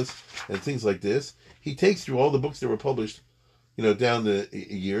Gedolas and things like this. He takes through all the books that were published, down the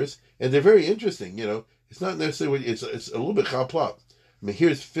years, and they're very interesting. It's not necessarily, it's a little bit chaplop. I mean,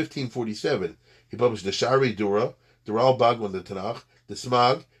 here's 1547. He published the Shari Dura, the Ral Bagwan, the Tanakh, the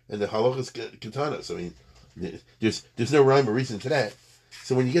Smag, and the Halachas Katanas. I mean, there's no rhyme or reason to that.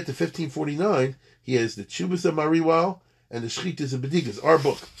 So when you get to 1549, he has the Chubas of Mariwal and the Shchitas of Bedikas, our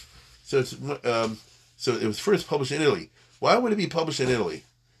book. So it was first published in Italy. Why would it be published in Italy?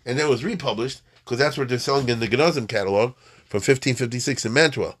 And then it was republished, because that's what they're selling in the Genazim catalog from 1556 in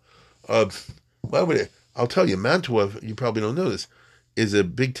Mantua. Why would it? I'll tell you, Mantua, you probably don't know this, is a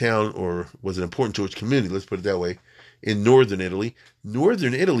big town, or was an important Jewish community, let's put it that way, in northern Italy.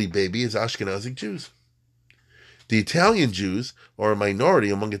 Northern Italy, baby, is Ashkenazic Jews. The Italian Jews are a minority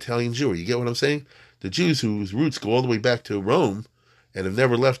among Italian Jewry. You get what I'm saying? The Jews whose roots go all the way back to Rome and have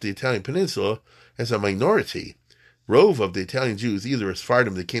never left the Italian peninsula as a minority. Rove of the Italian Jews, either a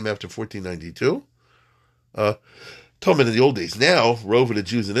Sephardim that came after 1492, Talmud in the old days. Now, rove of the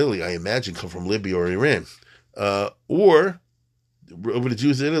Jews in Italy, I imagine, come from Libya or Iran. Or rove of the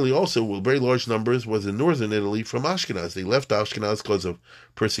Jews in Italy also, with very large numbers, was in northern Italy from Ashkenaz. They left Ashkenaz because of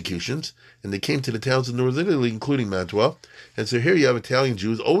persecutions, and they came to the towns in northern Italy, including Mantua. And so here you have Italian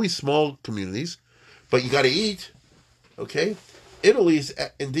Jews, always small communities, but you got to eat, okay? Italy is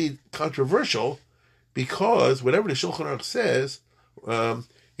indeed controversial because whatever the Shulchan Aruch says,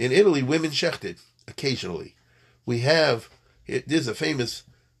 in Italy, women shechted occasionally. There's a famous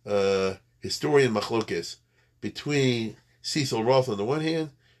historian machlokes between Cecil Roth on the one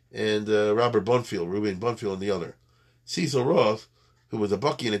hand and Robert Bunfield, Reuben Bunfield on the other. Cecil Roth, who was a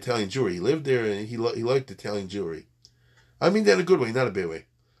Bucky in Italian Jewry, he lived there and he liked Italian Jewry. I mean that in a good way, not a bad way.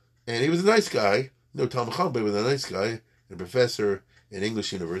 And he was a nice guy, no Talmud Chacham, but he was a nice guy, and a professor in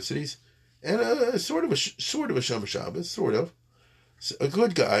English universities, and sort of a Shomer Shabbos, sort of. A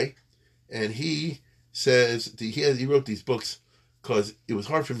good guy, and he says he wrote these books because it was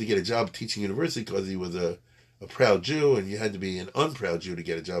hard for him to get a job teaching university because he was a proud Jew, and you had to be an unproud Jew to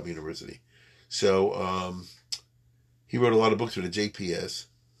get a job at university. So he wrote a lot of books for the JPS.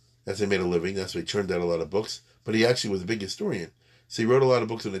 That's how he made a living. That's why he churned out a lot of books. But he actually was a big historian. So he wrote a lot of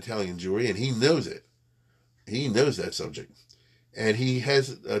books on Italian Jewry, and he knows it. He knows that subject. And he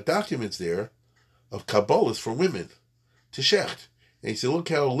has documents there of Kabbalahs for women to shecht. And he said, look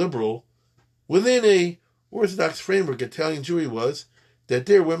how liberal, within a Orthodox framework, Italian Jewry was, that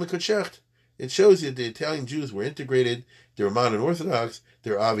their women could shecht. It shows you the Italian Jews were integrated, they were modern Orthodox,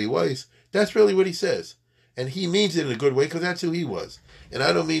 they're Avi Weiss. That's really what he says. And he means it in a good way because that's who he was. And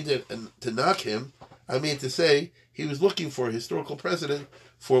I don't mean to knock him. I mean to say he was looking for a historical precedent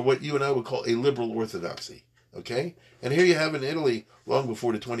for what you and I would call a liberal orthodoxy. Okay? And here you have in Italy long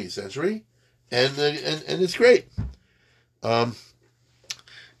before the 20th century. And it's great.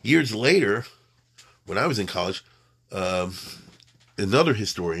 Years later, when I was in college, another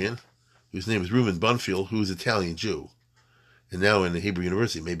historian, whose name is Reuben Bunfield, who was Italian Jew, and now in the Hebrew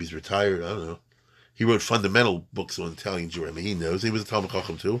University, maybe he's retired, I don't know. he wrote fundamental books on Italian Jewry. I mean, he knows. He was a Talmud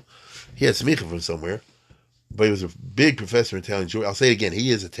Chacham too. He had smicha from somewhere, but he was a big professor in Italian Jewry. I'll say it again, he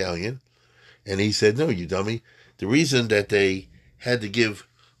is Italian. And he said, no, you dummy. The reason that they had to give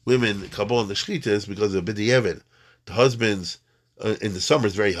women kabbalah and the shechita is because of b'diavad. The husbands in the summer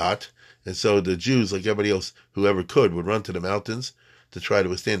is very hot, and so the Jews, like everybody else, whoever could, would run to the mountains to try to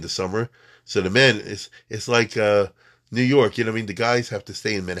withstand the summer. So the men, it's like New York, you know what I mean? The guys have to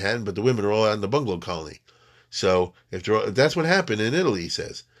stay in Manhattan, but the women are all out in the bungalow colony. So that's what happened in Italy, he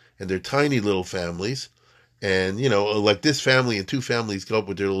says. And they're tiny little families. And, you know, like this family and two families go up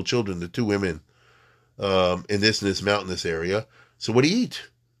with their little children, the two women, in this mountainous area. So what do you eat?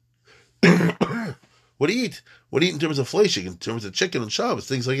 What do you eat? What do you eat in terms of fleshing, in terms of chicken and Shabbos,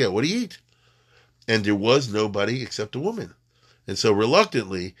 things like that? What do you eat? And there was nobody except a woman. And so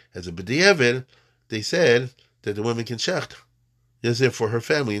reluctantly, as a b'diavad, they said that the woman can shecht. Yes, for her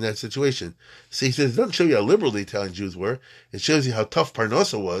family in that situation. See, he says, it doesn't show you how liberal the Italian Jews were. It shows you how tough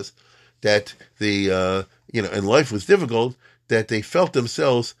Parnassa was, that and life was difficult, that they felt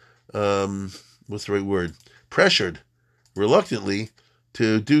themselves, what's the right word? Pressured, reluctantly,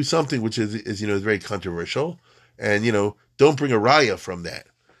 to do something which is very controversial. And, don't bring a raya from that.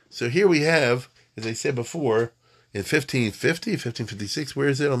 So here we have, as I said before, in 1550, 1556, where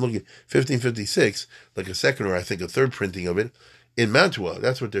is it? I'm looking at 1556, like a second or I think a third printing of it, in Mantua.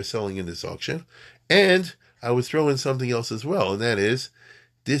 That's what they're selling in this auction. And I would throw in something else as well, and that is,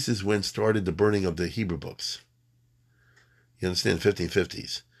 this is when started the burning of the Hebrew books. You understand?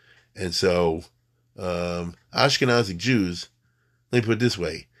 1550s. And so, Ashkenazi Jews, let me put it this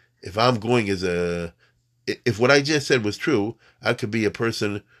way, if what I just said was true, I could be a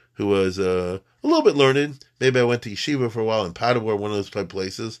person who was a little bit learned. Maybe I went to yeshiva for a while in Padua or one of those type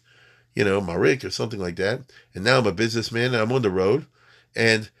places, Marik or something like that. And now I'm a businessman and I'm on the road.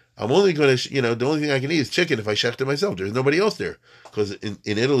 And I'm only going to, the only thing I can eat is chicken if I shecht it myself. There's nobody else there. Because in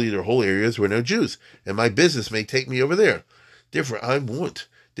Italy, there are whole areas where no Jews. And my business may take me over there. Therefore,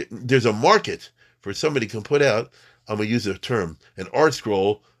 there's a market for somebody can put out, I'm going to use a term, an art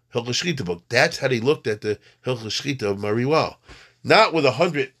scroll, Hilchos Shechita book. That's how they looked at the Hilchos Shechita of Maharal. Not with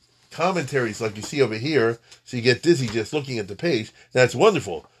 100 commentaries like you see over here, so you get dizzy just looking at the page. That's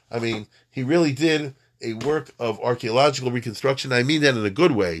wonderful. I mean, he really did a work of archaeological reconstruction. I mean that in a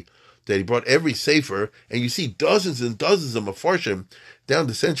good way, that he brought every sefer, and you see dozens and dozens of mafarshim down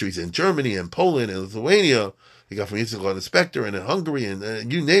the centuries in Germany and Poland and Lithuania. He got from Yitzchak and Spector and in Hungary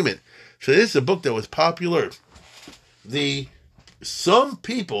and you name it. So this is a book that was popular. Some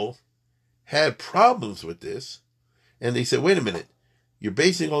people had problems with this, and they said, wait a minute, you're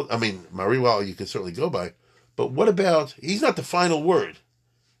basing Maharal you can certainly go by, but what about, he's not the final word.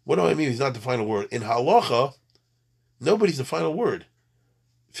 What do I mean he's not the final word? In halacha, nobody's the final word.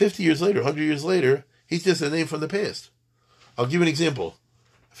 50 years later, 100 years later, he's just a name from the past. I'll give you an example.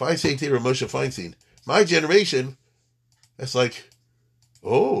 If I say to Rav Moshe Feinstein, my generation, that's like,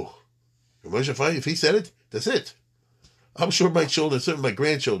 oh, Rav Moshe Feinstein, if he said it, that's it. I'm sure my children, certainly my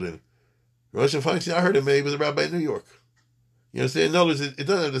grandchildren, Rav Moshe Feinstein, I heard him, he was a rabbi in New York. You understand? In other words, it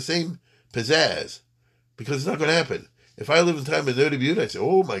doesn't have the same pizzazz, because it's not going to happen. If I live in time in Noda B'Yehuda, I say,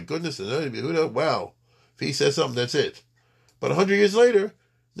 oh my goodness, the Noda B'Yehuda, wow. If he says something, that's it. But 100 years later,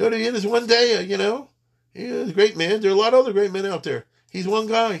 Noda B'Yehuda is one day, he's a great man. There are a lot of other great men out there. He's one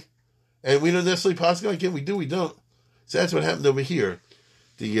guy. And we don't necessarily pass like him. We do, we don't. So that's what happened over here.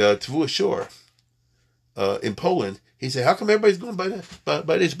 The Tvua Shor in Poland, he said, how come everybody's going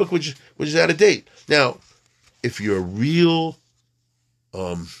by this book, which is out of date? Now, if you're a real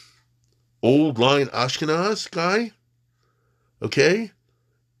old line Ashkenaz guy, okay,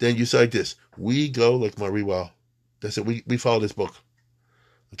 then you say like this. We go like Maharal. That's it. We follow this book.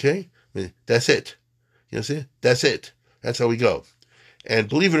 Okay? I mean, that's it. You know what I'm saying? That's it. That's how we go. And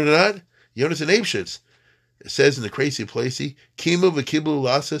believe it or not, Yonason Eibschitz says in the Crazy Placey, Kimu v'kiblu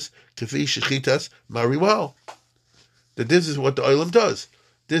lasas kafi shechitas Maharal. That this is what the Olam does.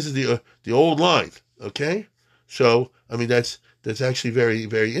 This is the old line. Okay? So, I mean, that's actually very,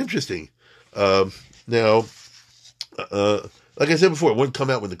 very interesting. Now, like I said before, it wouldn't come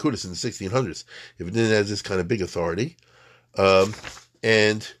out with the Kudus in the 1600s if it didn't have this kind of big authority.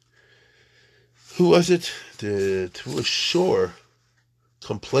 And who was it? The Tvua Shor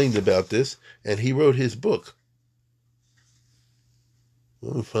complained about this, and he wrote his book.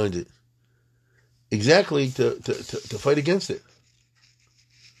 Let me find it. Exactly to fight against it.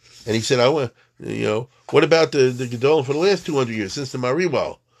 And he said, I want, what about the Gedolim for the last 200 years, since the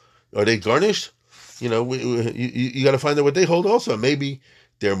Maharal? Are they garnished? You got to find out what they hold also. Maybe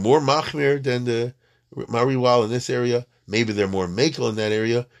they're more machmir than the Maharal in this area. Maybe they're more makel in that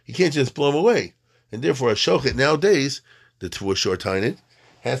area. You can't just blow them away. And therefore a shochet nowadays, the Tvua Shortainet,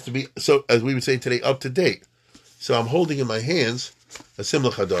 has to be, so as we would say today, up to date. So I'm holding in my hands a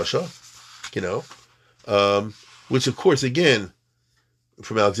Simla Chadasha, which of course, again,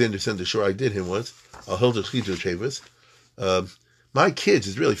 from Alexander Sender Shore, I did him once, Hilda Chidra Chavis. My kids,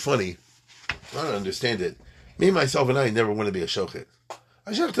 is really funny. I don't understand it. Me, myself, and I never want to be a shochet.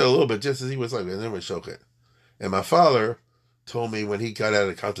 I shochet a little bit just as he was like, I never was shochet. And my father told me when he got out of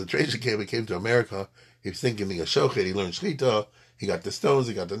the concentration camp and came to America, he was thinking being a shochet. He learned shchita, he got the stones,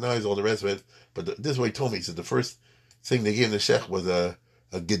 he got the knives, all the rest of it. But this is what he told me. He said the first thing they gave him the shech was a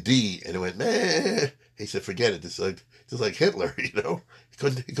gedi, and it went meh. He said, forget it. It's just like Hitler, He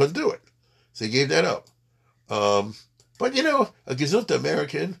couldn't do it, so he gave that up. But a gesunta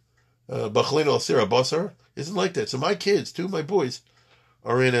American, Bachleno Sira Basar, isn't like that. So my kids, two of my boys,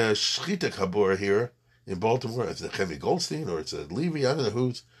 are in a shchita kabura here in Baltimore. It's a Chemi Goldstein or it's a Levy. I don't know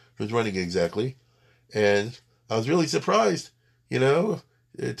who's running it exactly. And I was really surprised.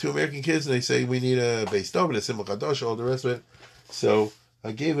 Two American kids, and they say we need a Beis David, a Simcha Chadash, all the rest of it. So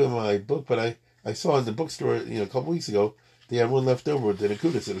I gave him my book, but I saw in the bookstore, a couple weeks ago, they had one left over with the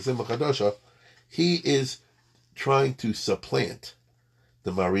Nekudas and the Simcha Chadasha. He is trying to supplant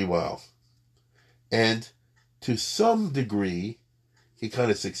the Mariwal. And to some degree, he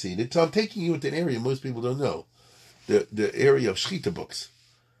kind of succeeded. So I'm taking you into an area most people don't know. The area of Shchita books.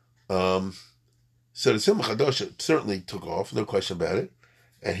 So the Simcha Chadasha certainly took off, no question about it.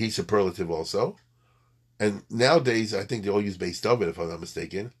 And he's superlative also. And nowadays, I think they all use Beis David, if I'm not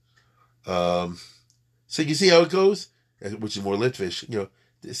mistaken. So you see how it goes, which is more Litvish.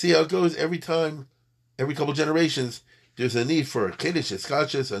 See how it goes every time, every couple generations, there's a need for a Kiddush, a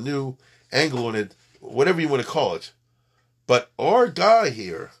Scotches, a new angle on it, whatever you want to call it. But our guy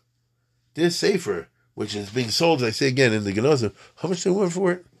here, this Sefer, which is being sold, as I say again, in the Genazah, how much they want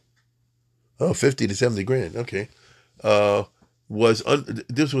for it? Oh, 50 to 70 grand. Okay.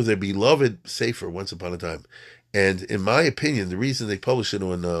 This was a beloved Sefer once upon a time. And in my opinion, the reason they published it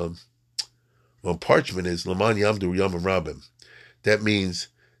on parchment is Laman Yamdu Yamim Rabim. That means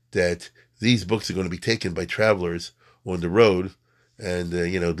that these books are going to be taken by travelers on the road and,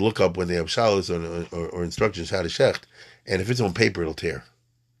 look up when they have shalos or instructions how to shecht. And if it's on paper, it'll tear.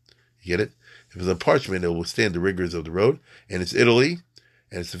 You get it? If it's on parchment, it will withstand the rigors of the road. And it's Italy,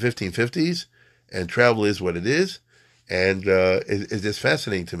 and it's the 1550s, and travel is what it is. And it's just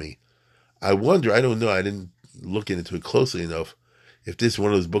fascinating to me. I wonder, I don't know, I didn't look into it closely enough, if this is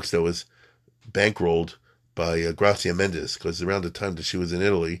one of those books that was bankrolled by Gracia Mendes, because around the time that she was in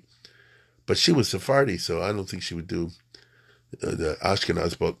Italy, but she was Sephardi, so I don't think she would do the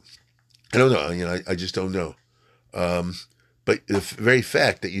Ashkenaz book. I don't know, I just don't know. But the very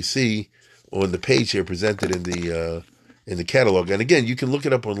fact that you see on the page here presented in the catalog, and again, you can look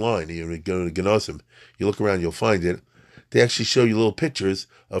it up online. You go to Genosim, you look around, you'll find it. They actually show you little pictures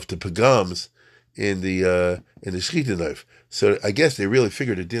of the pagams in the shechita knife. So I guess they really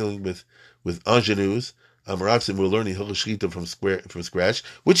figured they're dealing with ingenues, Amaratzim, who are learning Hilchot Shechita from scratch,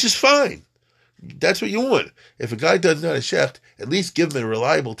 which is fine. That's what you want. If a guy doesn't know how to shecht, at least give him a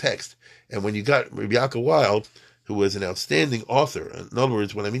reliable text. And when you got Rabbi Yaakov Wild, who was an outstanding author, in other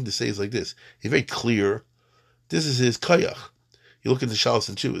words, what I mean to say is like this: he's very clear. This is his kayach. You look at the Shalos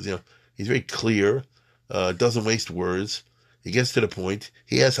and Chuvas, he's very clear. Doesn't waste words. He gets to the point.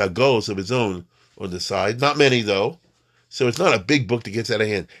 He has hagos of his own on the side. Not many, though. So it's not a big book that gets out of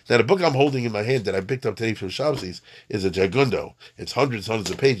hand. Now, the book I'm holding in my hand that I picked up today from Shabbos is a Jagundo. It's hundreds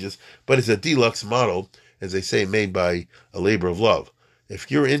of pages, but it's a deluxe model, as they say, made by a labor of love. If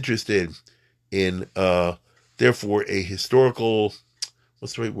you're interested in, therefore, a historical,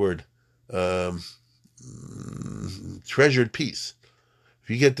 what's the right word? Treasured piece. If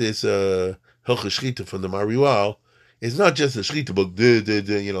you get this Hilchot Shechita from the Mariwal, it's not just a Shechita book,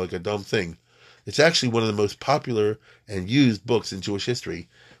 like a dumb thing. It's actually one of the most popular and used books in Jewish history,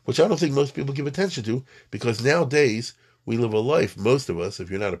 which I don't think most people give attention to, because nowadays we live a life, most of us, if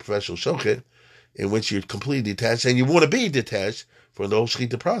you're not a professional shochet, in which you're completely detached, and you want to be detached from the whole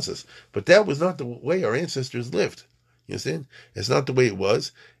Shechita process. But that was not the way our ancestors lived. You understand? It's not the way it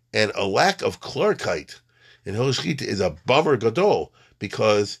was. And a lack of clarkite in Hilchot Shechita is a bummer gadol,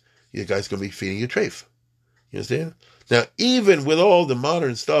 because you guys going to be feeding your treif. You understand? Now, even with all the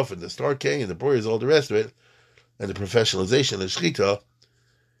modern stuff and the Star K and the Boyers, all the rest of it, and the professionalization of Shechita,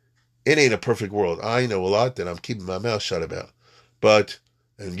 it ain't a perfect world. I know a lot that I'm keeping my mouth shut about. But,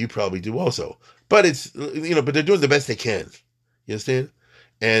 and you probably do also. But it's, but they're doing the best they can. You understand?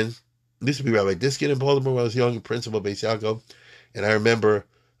 And this would be Rabbi Diskin in Baltimore when I was young, principal of Beis Yaakov. And I remember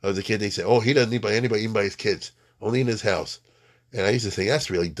as a kid, they said, he doesn't need by anybody, even by his kids, only in his house. And I used to think, that's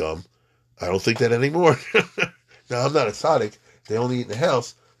really dumb. I don't think that anymore. Now, I'm not a tzaddik. They only eat in the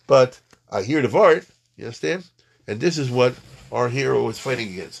house. But I hear the Vart. You understand? And this is what our hero was fighting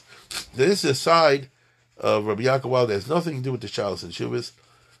against. This is a side of Rabbi Yaakov Weil that has nothing to do with the Shalos and Shuvas.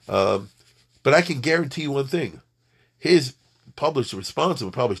 But I can guarantee you one thing. His published response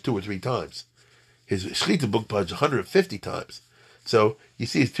was published 2 or 3 times. His Shechita book published 150 times. So you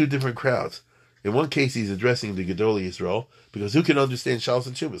see it's 2 different crowds. In one case, he's addressing the Gedolei Yisrael, because who can understand Shalos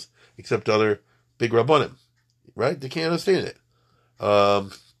and Shuvas except other big Rabbanim, right? They can't understand it.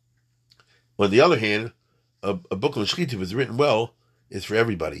 On the other hand, a book on Shechita, if it's written well, is for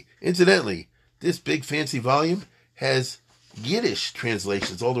everybody. Incidentally, this big fancy volume has Yiddish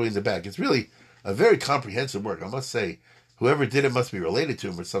translations all the way in the back. It's really a very comprehensive work. I must say, whoever did it must be related to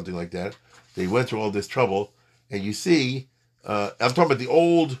him or something like that. They went through all this trouble, and you see, I'm talking about the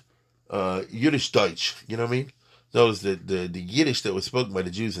old Yiddish Deutsch, you know what I mean? Notice the Yiddish that was spoken by the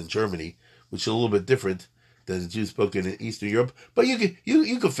Jews in Germany, which is a little bit different than the Jews spoken in Eastern Europe, but you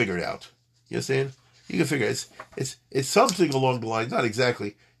can figure it out. You know what I'm saying? You can figure it. It's something along the lines, not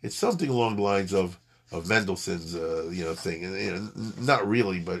exactly, it's something along the lines of Mendelssohn's thing. Not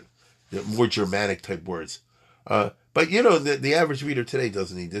really, but more Germanic type words. But the average reader today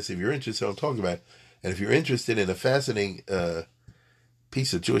doesn't need this. If you're interested in what I'm talking about, and if you're interested in a fascinating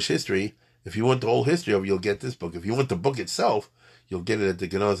piece of Jewish history, if you want the whole history of it, you'll get this book. If you want the book itself, you'll get it at the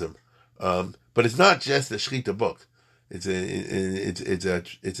Genazim. But it's not just a Shechita book. It's a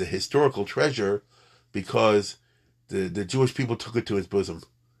historical treasure, because the Jewish people took it to its bosom,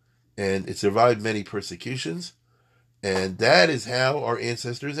 and it survived many persecutions, and that is how our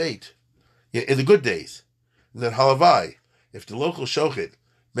ancestors ate in the good days. And that halavai, if the local shochet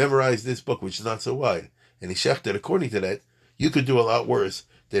memorized this book, which is not so wide, and he shechted according to that, you could do a lot worse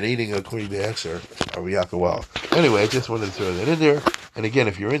than eating according to the Hechsher of Yaakov Weil. Anyway, I just wanted to throw that in there. And again,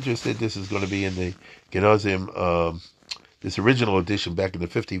 if you're interested, this is going to be in the Genazim. This original edition back in the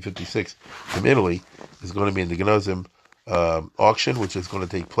 1556 from Italy is going to be in the Genazim auction, which is going to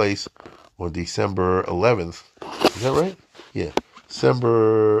take place on December 11th. Is that right? Yeah.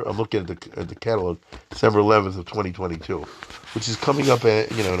 I'm looking at the catalog, December 11th of 2022, which is coming up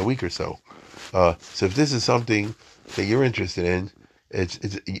in a week or so. So if this is something that you're interested in,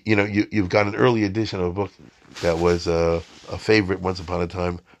 you've got an early edition of a book that was a favorite once upon a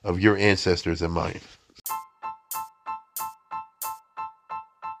time of your ancestors and mine.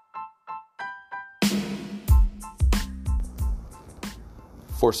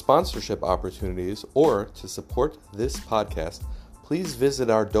 For sponsorship opportunities or to support this podcast, please visit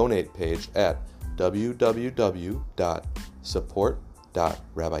our donate page at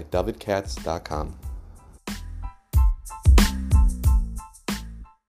www.support.rabbidavidkatz.com.